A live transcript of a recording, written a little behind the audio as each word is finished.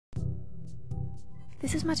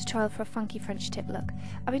This is my tutorial for a funky French tip look.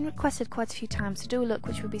 I've been requested quite a few times to do a look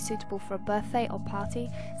which would be suitable for a birthday or party,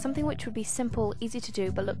 something which would be simple, easy to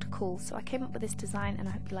do but looked cool, so I came up with this design and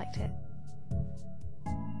I hope you liked it.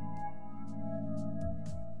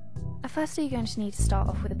 Firstly, you're going to need to start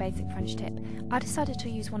off with a basic French tip. I decided to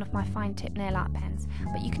use one of my fine tip nail art pens,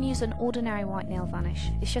 but you can use an ordinary white nail varnish.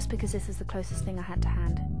 It's just because this is the closest thing I had to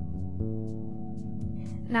hand.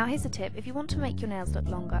 Now here's a tip: if you want to make your nails look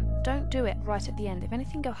longer, don't do it right at the end. If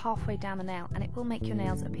anything, go halfway down the nail and it will make your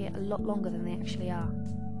nails appear a lot longer than they actually are.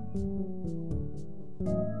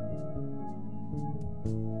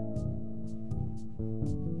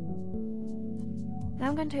 Now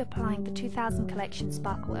I'm going to be applying the 2000 collection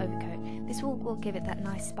sparkle overcoat. This will give it that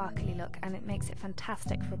nice sparkly look and it makes it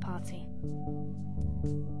fantastic for a party.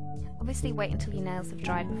 Obviously wait until your nails have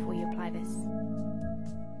dried before you apply this.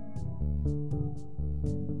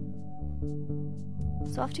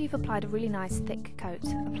 So after you've applied a really nice thick coat,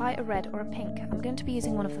 apply a red or a pink. I'm going to be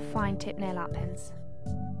using one of the fine tip nail art pens.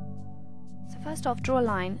 So first off, draw a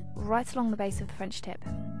line right along the base of the French tip.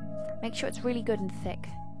 Make sure it's really good and thick.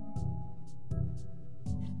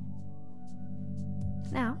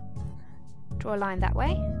 Now, draw a line that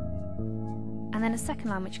way, and then a second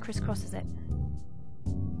line which crisscrosses it.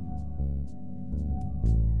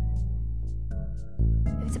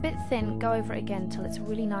 If it's a bit thin, go over it again until it's a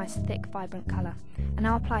really nice, thick, vibrant colour. And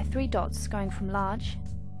now apply 3 dots going from large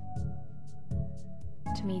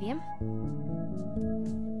to medium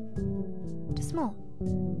to small.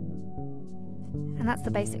 And that's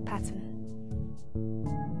the basic pattern.